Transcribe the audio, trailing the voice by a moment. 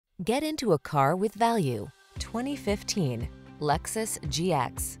Get into a car with value. 2015 Lexus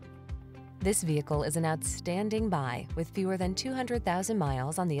GX. This vehicle is an outstanding buy with fewer than 200,000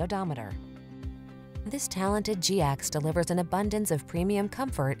 miles on the odometer. This talented GX delivers an abundance of premium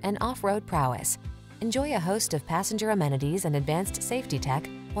comfort and off-road prowess. Enjoy a host of passenger amenities and advanced safety tech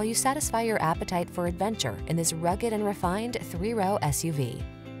while you satisfy your appetite for adventure in this rugged and refined 3-row SUV.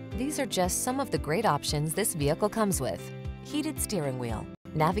 These are just some of the great options this vehicle comes with: heated steering wheel,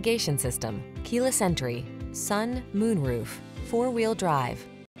 navigation system, keyless entry, sun, moonroof, 4-wheel drive,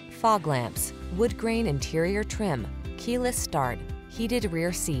 fog lamps, woodgrain interior trim, keyless start, heated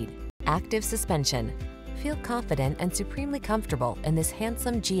rear seat, active suspension. Feel confident and supremely comfortable in this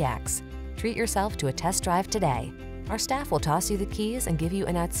handsome GX. Treat yourself to a test drive today. Our staff will toss you the keys and give you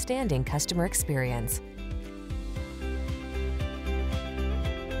an outstanding customer experience.